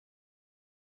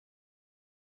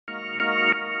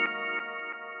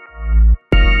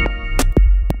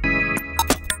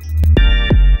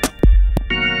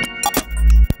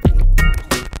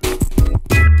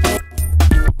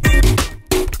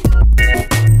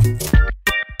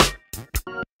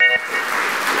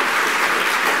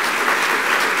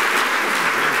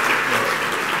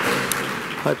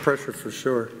High pressure for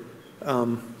sure.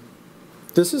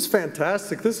 This is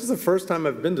fantastic. This is the first time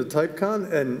I've been to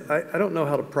TypeCon, and I don't know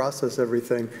how to process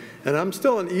everything. And I'm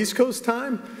still on East Coast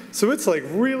time, so it's like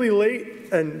really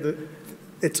late, and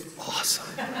it's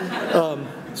awesome.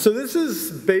 So this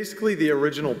is basically the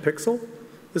original pixel.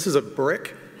 This is a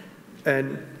brick,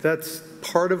 and that's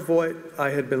part of what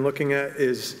I had been looking at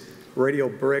is radial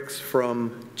bricks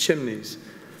from chimneys.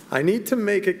 I need to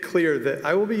make it clear that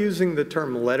I will be using the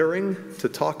term lettering to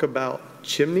talk about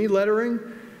chimney lettering.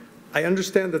 I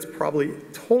understand that's probably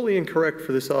totally incorrect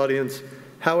for this audience.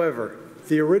 However,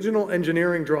 the original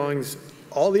engineering drawings,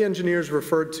 all the engineers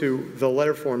referred to the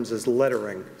letter forms as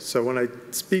lettering. So when I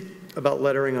speak about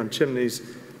lettering on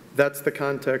chimneys, that's the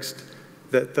context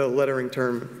that the lettering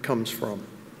term comes from.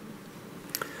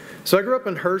 So I grew up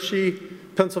in Hershey,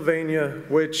 Pennsylvania,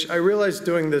 which I realized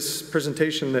doing this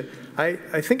presentation that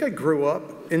I think I grew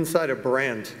up inside a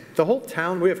brand. The whole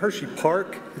town, we have Hershey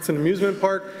Park, it's an amusement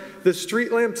park. The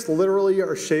street lamps literally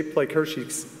are shaped like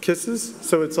Hershey's Kisses,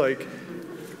 so it's like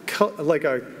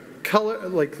a color,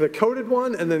 like the coated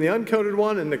one and then the uncoated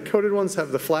one, and the coated ones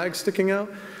have the flag sticking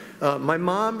out. My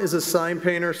mom is a sign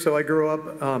painter, so I grew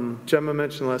up, Gemma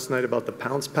mentioned last night about the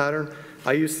pounce pattern.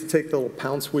 I used to take the little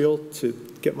pounce wheel to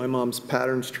get my mom's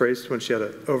patterns traced when she had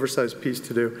an oversized piece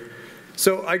to do.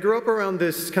 So I grew up around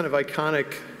this kind of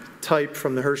iconic type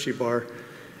from the Hershey bar.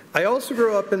 I also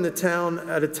grew up in the town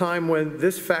at a time when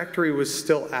this factory was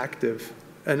still active,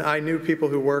 and I knew people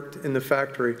who worked in the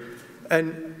factory.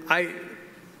 And I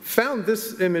found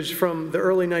this image from the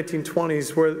early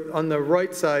 1920s where on the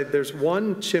right side there's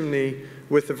one chimney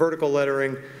with the vertical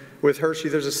lettering with Hershey.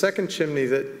 There's a second chimney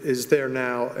that is there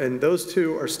now, and those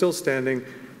two are still standing.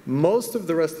 Most of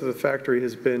the rest of the factory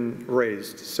has been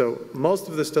razed, so most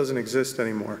of this doesn't exist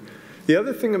anymore. The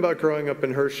other thing about growing up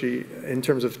in Hershey in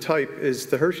terms of type is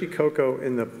the Hershey cocoa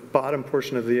in the bottom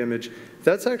portion of the image,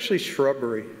 that's actually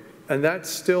shrubbery, and that's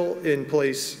still in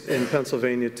place in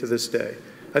Pennsylvania to this day.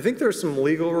 I think there are some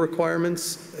legal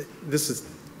requirements, this is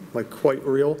like quite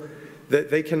real, that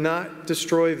they cannot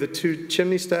destroy the two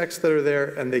chimney stacks that are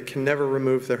there, and they can never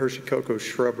remove the Hershey cocoa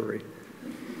shrubbery.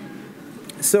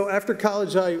 So after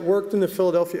college, I worked in the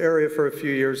Philadelphia area for a few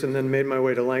years and then made my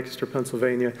way to Lancaster,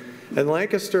 Pennsylvania. And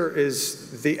Lancaster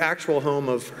is the actual home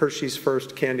of Hershey's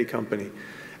first candy company.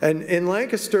 And in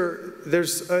Lancaster,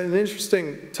 there's an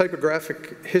interesting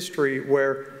typographic history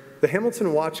where the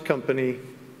Hamilton Watch Company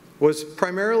was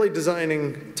primarily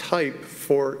designing type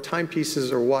for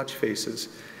timepieces or watch faces.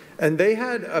 And they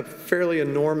had a fairly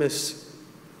enormous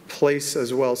place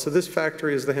as well. So this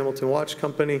factory is the Hamilton Watch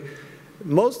Company.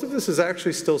 Most of this is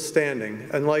actually still standing,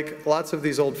 and like lots of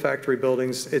these old factory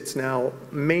buildings, it's now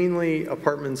mainly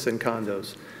apartments and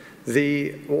condos.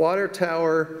 The water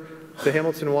tower, the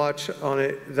Hamilton Watch on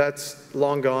it, that's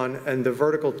long gone, and the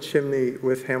vertical chimney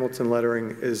with Hamilton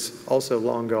lettering is also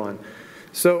long gone.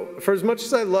 So for as much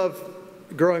as I love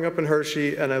growing up in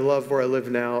Hershey, and I love where I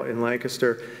live now in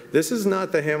Lancaster, this is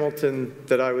not the Hamilton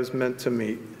that I was meant to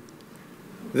meet.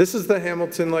 This is the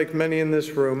Hamilton, like many in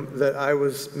this room, that I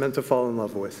was meant to fall in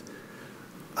love with.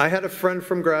 I had a friend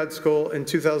from grad school in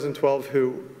 2012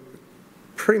 who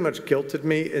pretty much guilted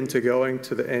me into going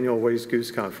to the annual Ways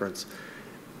Goose Conference.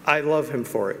 I love him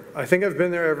for it. I think I've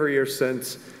been there every year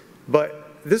since,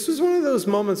 but this was one of those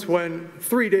moments when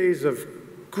 3 days of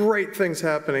great things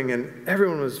happening and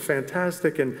everyone was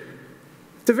fantastic, and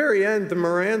at the very end, the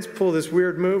Morans pull this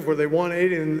weird move where they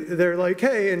 180 and they're like,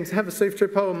 hey, and have a safe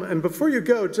trip home. And before you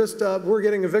go, just we're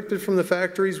getting evicted from the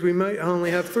factories. We might only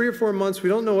have 3 or 4 months. We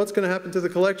don't know what's going to happen to the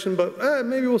collection, but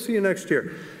maybe we'll see you next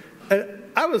year. And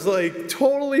I was like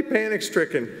totally panic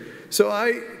stricken. So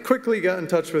I quickly got in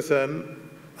touch with them.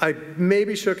 I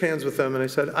maybe shook hands with them and I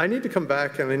said, I need to come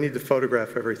back and I need to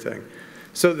photograph everything.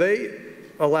 So they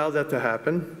allowed that to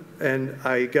happen. And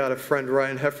I got a friend,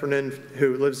 Ryan Heffernan,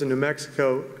 who lives in New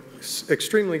Mexico,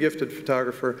 extremely gifted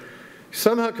photographer.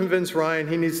 Somehow convinced Ryan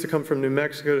he needs to come from New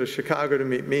Mexico to Chicago to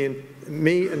meet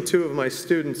me and 2 of my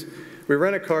students. We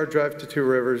rent a car, drive to 2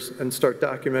 Rivers, and start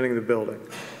documenting the building.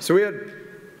 So we had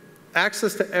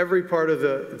access to every part of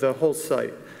the whole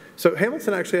site. So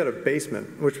Hamilton actually had a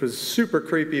basement, which was super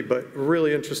creepy, but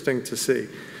really interesting to see.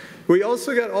 We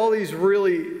also got all these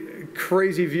really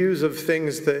crazy views of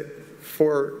things that,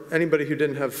 for anybody who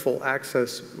didn't have full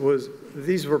access,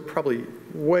 these were probably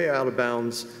way out of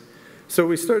bounds. So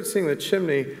we started seeing the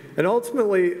chimney, and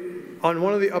ultimately, on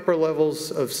one of the upper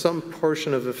levels of some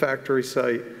portion of the factory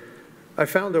site, I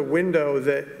found a window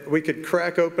that we could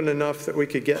crack open enough that we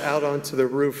could get out onto the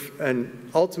roof,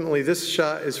 and ultimately this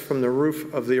shot is from the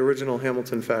roof of the original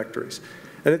Hamilton factories.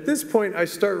 And at this point, I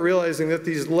start realizing that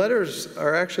these letters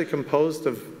are actually composed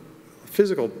of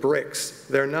physical bricks.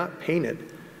 They're not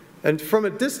painted. And from a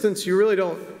distance, you really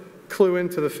don't clue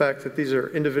into the fact that these are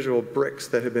individual bricks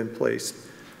that have been placed.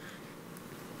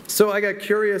 So I got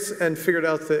curious and figured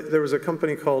out that there was a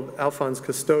company called Alphons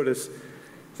Custodis.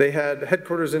 They had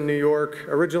headquarters in New York,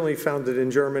 originally founded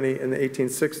in Germany in the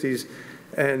 1860s,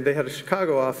 and they had a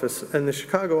Chicago office, and the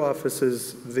Chicago office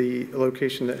is the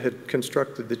location that had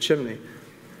constructed the chimney.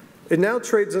 It now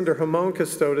trades under Alphons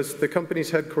Custodis. The company's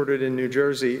headquartered in New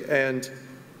Jersey, and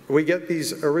we get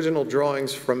these original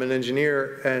drawings from an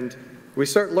engineer, and we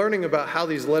start learning about how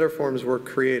these letter forms were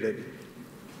created.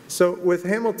 So with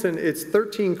Hamilton, it's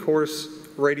 13 course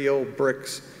radial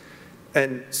bricks,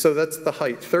 and so that's the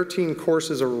height, 13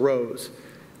 courses or rows.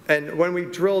 And when we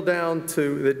drill down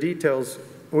to the details,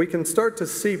 we can start to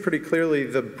see pretty clearly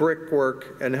the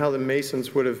brickwork and how the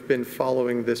masons would have been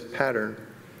following this pattern.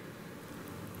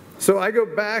 So I go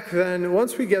back then,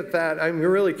 once we get that, I'm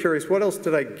really curious, what else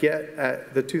did I get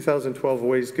at the 2012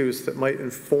 Ways Goose that might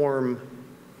inform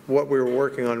what we were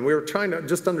working on? We were trying to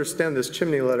just understand this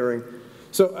chimney lettering.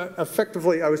 So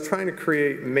effectively, I was trying to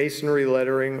create masonry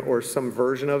lettering or some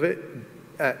version of it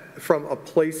from a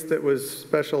place that was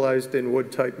specialized in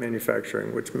wood type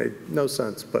manufacturing, which made no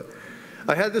sense. But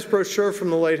I had this brochure from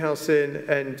the Lighthouse Inn,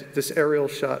 and this aerial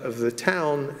shot of the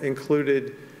town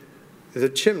included the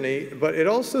chimney, but it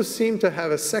also seemed to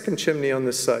have a second chimney on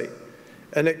the site.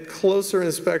 And at closer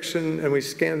inspection, and we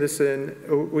scanned this in,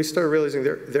 we started realizing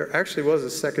there actually was a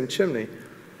second chimney.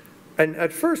 And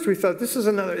at first we thought, this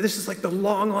is like the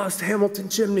long lost Hamilton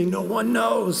chimney. No one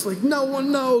knows, like no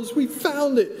one knows, we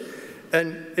found it.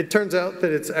 And it turns out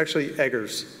that it's actually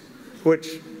Eggers,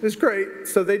 which is great.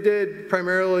 So they did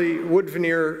primarily wood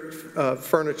veneer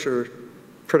furniture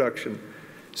production.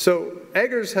 So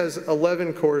Eggers has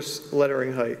 11 course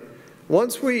lettering height.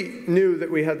 Once we knew that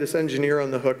we had this engineer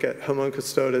on the hook at Alphons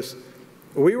Custodis,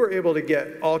 we were able to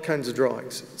get all kinds of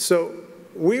drawings. So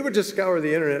we would just scour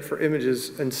the internet for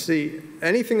images and see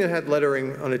anything that had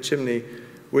lettering on a chimney.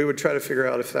 We would try to figure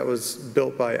out if that was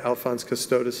built by Alphons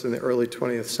Custodis in the early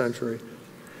 20th century.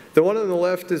 The one on the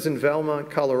left is in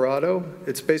Valmont, Colorado.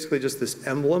 It's basically just this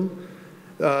emblem.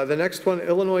 The next one,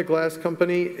 Illinois Glass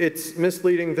Company, it's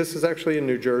misleading. This is actually in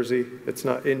New Jersey. It's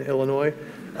not in Illinois.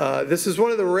 This is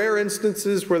one of the rare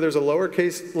instances where there's a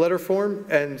lowercase letter form,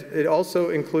 and it also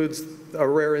includes a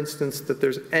rare instance that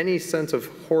there's any sense of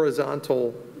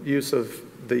horizontal use of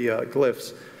the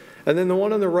glyphs. And then the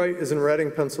one on the right is in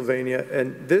Reading, Pennsylvania,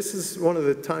 and this is one of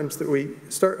the times that we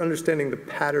start understanding the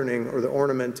patterning or the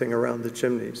ornamenting around the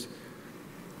chimneys.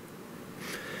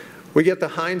 We get the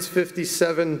Heinz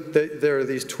 57, there are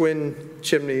these twin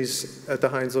chimneys at the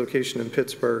Heinz location in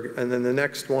Pittsburgh, and then the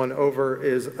next one over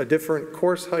is a different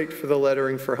course height for the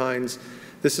lettering for Heinz.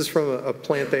 This is from a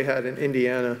plant they had in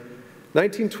Indiana.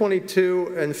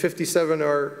 1922 and 57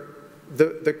 are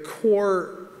the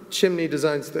core chimney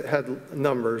designs that had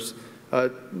numbers.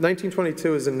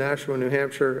 1922 is in Nashua, New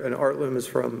Hampshire, and Artloom is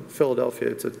from Philadelphia.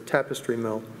 It's a tapestry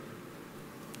mill.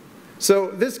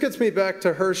 So this gets me back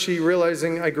to Hershey,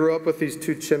 realizing I grew up with these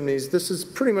two chimneys. This is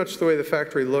pretty much the way the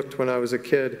factory looked when I was a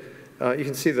kid. You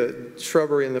can see the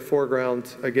shrubbery in the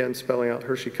foreground, again, spelling out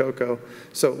Hershey Cocoa.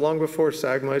 So long before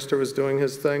Sagmeister was doing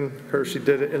his thing, Hershey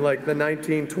did it in like the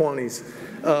 1920s.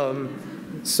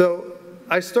 So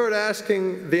I started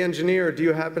asking the engineer, do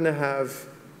you happen to have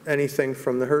anything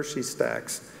from the Hershey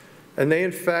stacks? And they,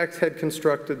 in fact, had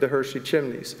constructed the Hershey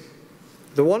chimneys.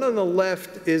 The one on the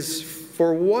left is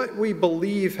for what we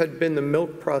believe had been the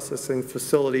milk processing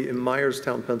facility in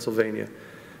Myerstown, Pennsylvania,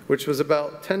 which was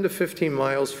about 10 to 15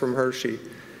 miles from Hershey.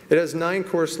 It has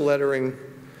 9-course lettering.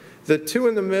 The two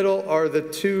in the middle are the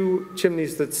two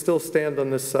chimneys that still stand on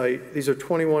this site. These are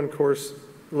 21-course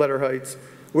letter heights,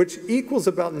 which equals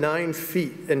about 9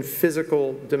 feet in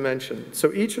physical dimension.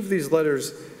 So each of these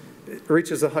letters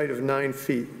reaches a height of 9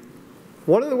 feet.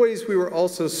 One of the ways we were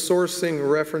also sourcing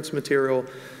reference material,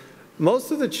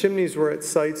 most of the chimneys were at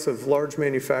sites of large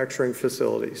manufacturing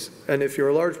facilities. And if you're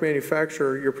a large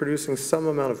manufacturer, you're producing some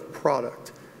amount of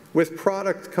product. With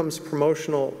product comes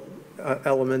promotional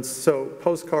elements, so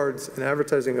postcards and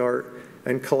advertising art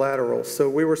and collateral. So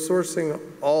we were sourcing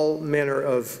all manner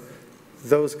of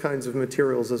those kinds of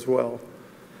materials as well.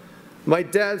 My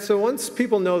dad, so once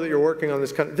people know that you're working on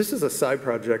this is a side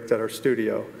project at our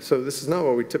studio, so this is not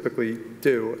what we typically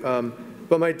do.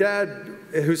 But my dad,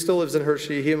 who still lives in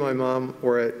Hershey, he and my mom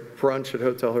were at brunch at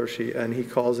Hotel Hershey, and he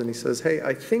calls and he says, hey,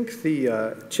 I think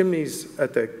the chimneys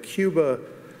at the Cuba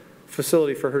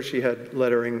facility for Hershey had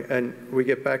lettering, and we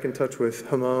get back in touch with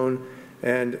Hamon,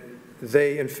 and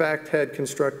they, in fact, had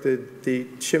constructed the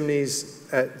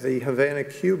chimneys at the Havana,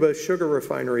 Cuba sugar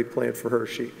refinery plant for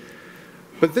Hershey.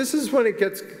 But this is when it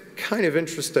gets kind of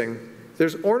interesting.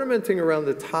 There's ornamenting around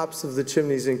the tops of the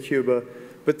chimneys in Cuba,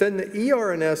 but then the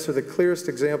ER and S are the clearest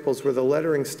examples where the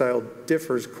lettering style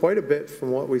differs quite a bit from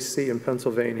what we see in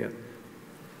Pennsylvania.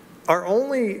 Our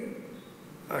only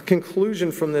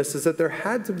conclusion from this is that there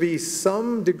had to be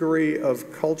some degree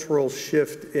of cultural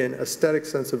shift in aesthetic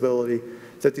sensibility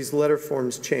that these letter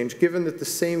forms changed, given that the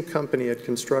same company had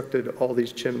constructed all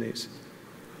these chimneys.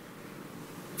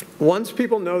 Once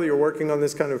people know that you're working on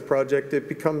this kind of project, it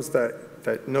becomes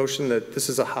that notion that this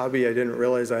is a hobby I didn't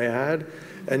realize I had.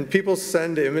 And people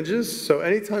send images. So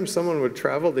anytime someone would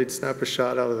travel, they'd snap a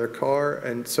shot out of their car.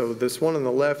 And so this one on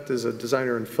the left is a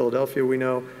designer in Philadelphia we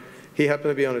know. He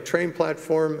happened to be on a train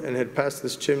platform and had passed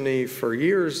this chimney for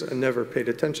years and never paid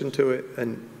attention to it.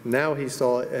 And now he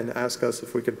saw it and asked us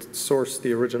if we could source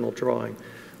the original drawing,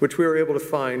 which we were able to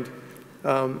find.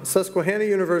 Susquehanna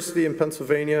University in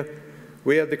Pennsylvania,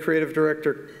 we had the creative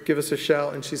director give us a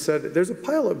shout, and she said, there's a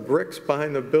pile of bricks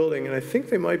behind the building, and I think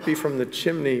they might be from the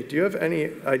chimney. Do you have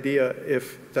any idea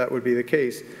if that would be the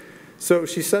case? So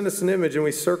she sent us an image, and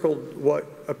we circled what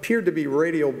appeared to be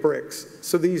radial bricks.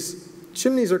 So these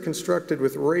chimneys are constructed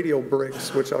with radial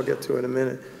bricks, which I'll get to in a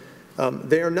minute.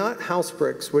 They are not house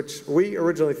bricks, which we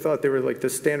originally thought they were like the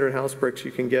standard house bricks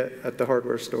you can get at the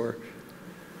hardware store.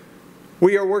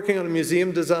 We are working on a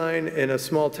museum design in a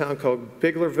small town called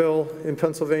Biglerville in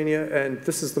Pennsylvania, and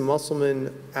this is the Musselman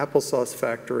applesauce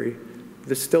factory.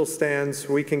 This still stands.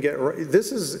 We can get,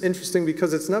 this is interesting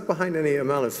because it's not behind any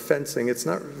amount of fencing. It's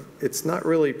not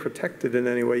really protected in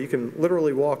any way. You can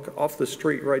literally walk off the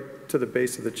street right to the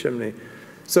base of the chimney.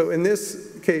 So in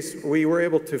this case, we were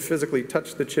able to physically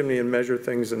touch the chimney and measure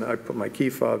things, and I put my key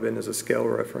fob in as a scale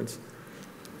reference.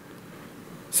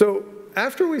 So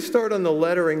after we started on the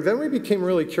lettering, then we became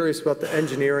really curious about the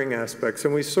engineering aspects,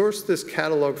 and we sourced this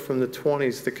catalog from the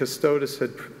 20s that Custodis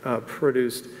had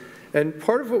produced. And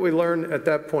part of what we learned at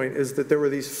that point is that there were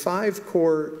these 5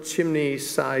 core chimney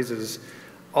sizes.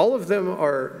 All of them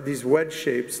are these wedge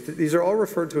shapes. These are all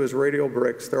referred to as radial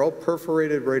bricks. They're all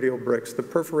perforated radial bricks. The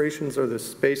perforations are the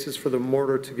spaces for the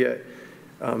mortar to get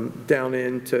down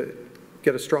in to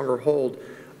get a stronger hold.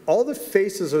 All the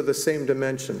faces are the same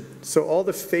dimension. So all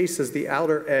the faces, the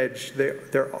outer edge,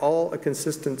 they're all a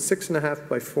consistent 6.5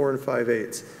 by 4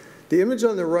 5/8. The image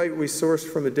on the right we sourced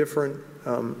from a different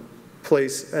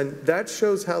place, and that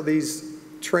shows how these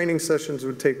training sessions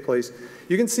would take place.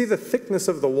 You can see the thickness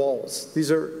of the walls.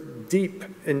 These are deep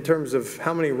in terms of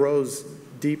how many rows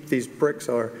deep these bricks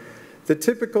are. The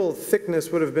typical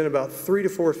thickness would have been about 3 to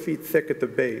 4 feet thick at the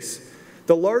base.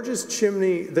 The largest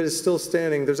chimney that is still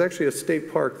standing, there's actually a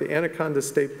state park, the Anaconda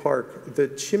State Park. The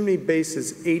chimney base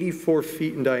is 84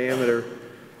 feet in diameter,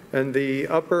 and the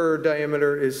upper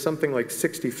diameter is something like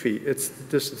 60 feet. It's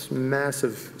just this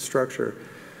massive structure.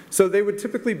 So they would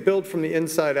typically build from the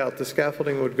inside out. The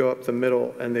scaffolding would go up the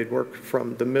middle, and they'd work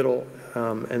from the middle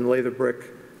and lay the brick,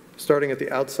 starting at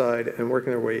the outside and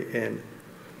working their way in.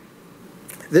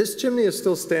 This chimney is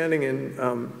still standing in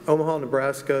Omaha,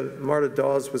 Nebraska. Marta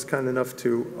Dawes was kind enough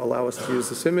to allow us to use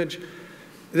this image.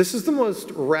 This is the most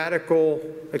radical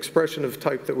expression of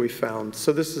type that we found.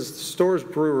 So this is Storrs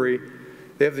Brewery.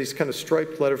 They have these kind of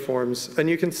striped letter forms. And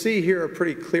you can see here a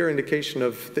pretty clear indication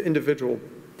of the individual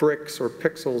bricks or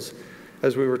pixels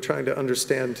as we were trying to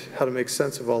understand how to make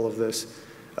sense of all of this.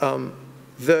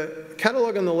 The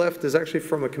catalog on the left is actually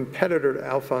from a competitor to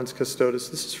Alphons Custodis.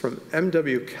 This is from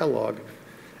M.W. Kellogg.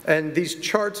 And these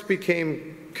charts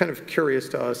became kind of curious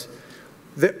to us.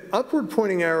 The upward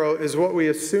pointing arrow is what we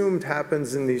assumed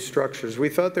happens in these structures. We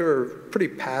thought they were pretty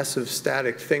passive,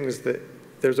 static things that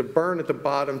there's a burn at the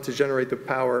bottom to generate the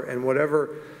power, and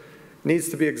whatever needs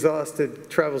to be exhausted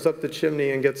travels up the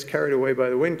chimney and gets carried away by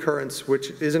the wind currents,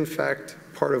 which is in fact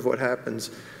part of what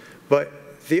happens. But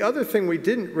the other thing we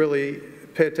didn't really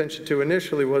pay attention to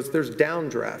initially was there's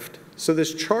downdraft. So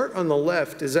this chart on the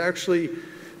left is actually,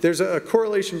 there's a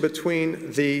correlation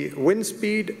between the wind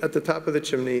speed at the top of the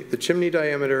chimney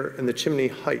diameter, and the chimney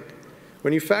height.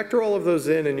 When you factor all of those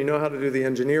in and you know how to do the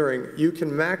engineering, you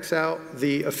can max out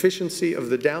the efficiency of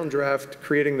the downdraft,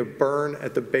 creating the burn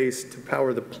at the base to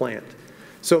power the plant.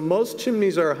 So most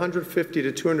chimneys are 150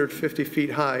 to 250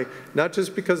 feet high, not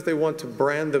just because they want to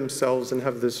brand themselves and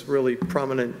have this really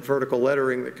prominent vertical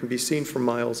lettering that can be seen for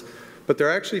miles, but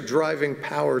they're actually driving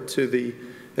power to the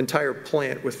entire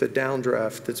plant with the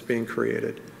downdraft that's being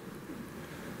created.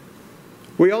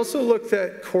 We also looked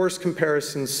at course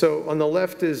comparisons. So on the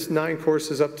left is 9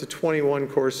 courses up to 21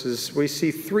 courses. We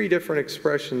see 3 different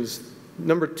expressions.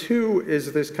 Number 2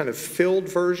 is this kind of filled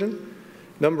version.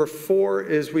 Number 4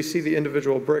 is we see the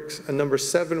individual bricks. And number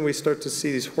 7, we start to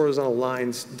see these horizontal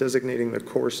lines designating the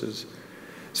courses.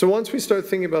 So once we start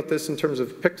thinking about this in terms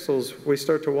of pixels, we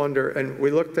start to wonder, and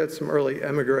we looked at some early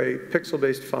emigre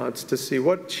pixel-based fonts to see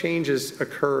what changes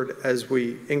occurred as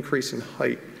we increase in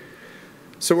height.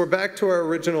 So we're back to our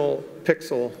original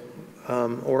pixel,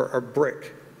 or our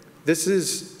brick. This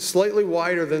is slightly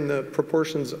wider than the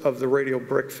proportions of the radial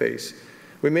brick face.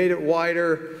 We made it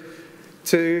wider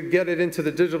to get it into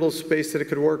the digital space that it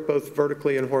could work both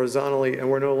vertically and horizontally, and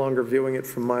we're no longer viewing it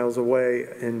from miles away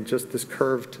in just this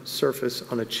curved surface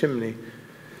on a chimney.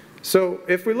 So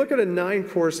if we look at a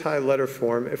 9-course high letter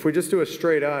form, if we just do a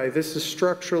straight I, this is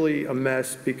structurally a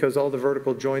mess because all the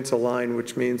vertical joints align,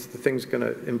 which means the thing's going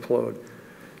to implode.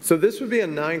 So this would be a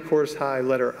 9-course high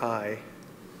letter I.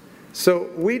 So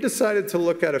we decided to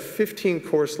look at a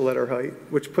 15-course letter height,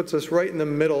 which puts us right in the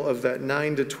middle of that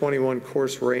 9 to 21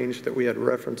 course range that we had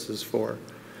references for.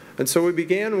 And so we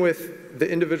began with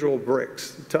the individual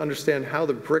bricks to understand how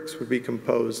the bricks would be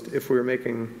composed if we were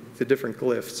making the different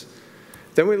glyphs.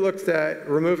 Then we looked at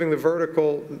removing the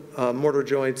vertical mortar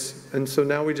joints, and so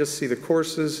now we just see the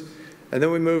courses. And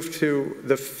then we moved to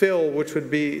the fill, which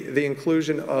would be the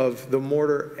inclusion of the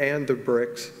mortar and the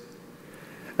bricks.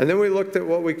 And then we looked at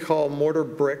what we call mortar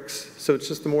bricks. So it's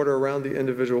just the mortar around the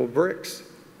individual bricks,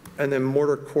 and then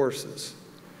mortar courses.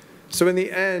 So in the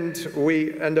end,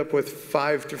 we end up with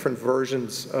 5 different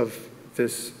versions of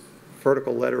this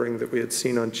vertical lettering that we had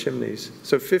seen on chimneys.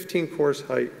 So 15 course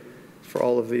height for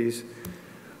all of these.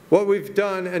 What we've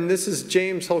done, and this is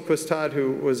James Hultquist-Todd,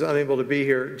 who was unable to be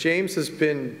here. James has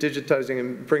been digitizing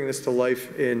and bringing this to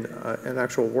life in an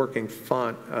actual working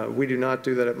font. We do not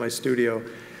do that at my studio.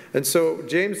 And so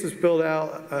James has built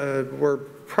out, we're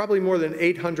probably more than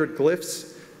 800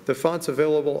 glyphs. The font's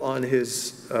available on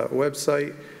his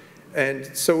website. And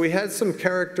so we had some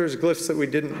characters, glyphs that we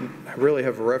didn't really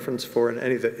have a reference for in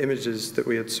any of the images that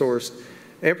we had sourced.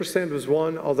 Ampersand was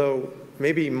one, although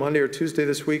maybe Monday or Tuesday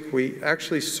this week, we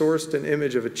actually sourced an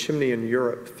image of a chimney in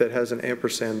Europe that has an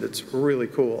ampersand that's really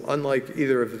cool, unlike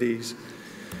either of these.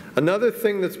 Another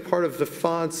thing that's part of the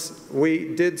fonts,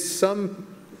 we did some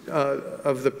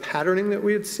of the patterning that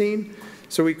we had seen.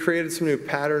 So we created some new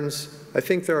patterns. I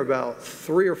think there are about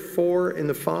 3 or 4 in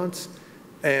the fonts.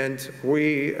 And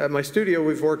we, at my studio,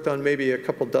 we've worked on maybe a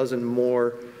couple dozen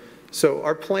more. So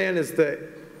our plan is that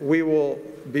we will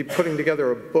be putting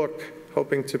together a book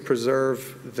hoping to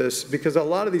preserve this, because a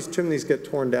lot of these chimneys get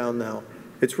torn down now.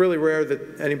 It's really rare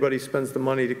that anybody spends the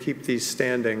money to keep these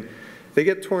standing. They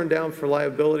get torn down for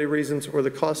liability reasons, or the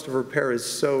cost of repair is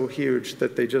so huge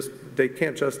that they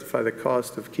can't justify the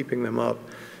cost of keeping them up.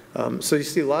 So you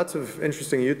see lots of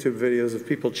interesting YouTube videos of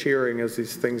people cheering as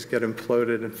these things get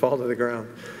imploded and fall to the ground,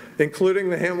 including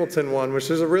the Hamilton one,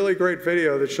 which is a really great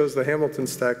video that shows the Hamilton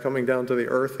stack coming down to the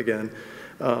earth again,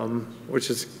 which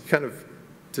is kind of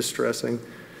distressing.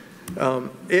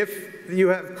 If you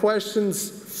have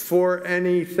questions for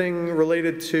anything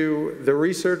related to the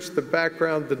research, the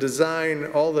background, the design,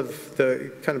 all of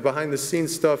the kind of behind the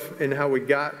scenes stuff and how we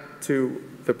got to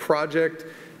the project,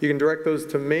 you can direct those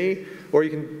to me, or you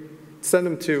can send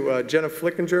them to Jenna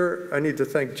Flickinger. I need to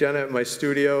thank Jenna at my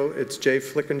studio. It's Jay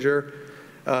Flickinger.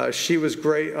 She was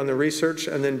great on the research.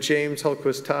 And then James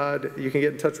Hultquist-Todd. You can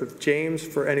get in touch with James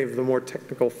for any of the more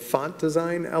technical font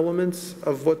design elements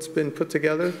of what's been put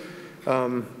together.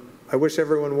 I wish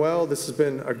everyone well. This has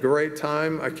been a great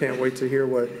time. I can't wait to hear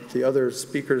what the other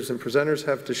speakers and presenters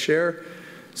have to share.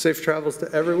 Safe travels to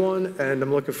everyone, and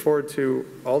I'm looking forward to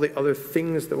all the other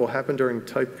things that will happen during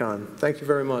TypeCon. Thank you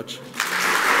very much.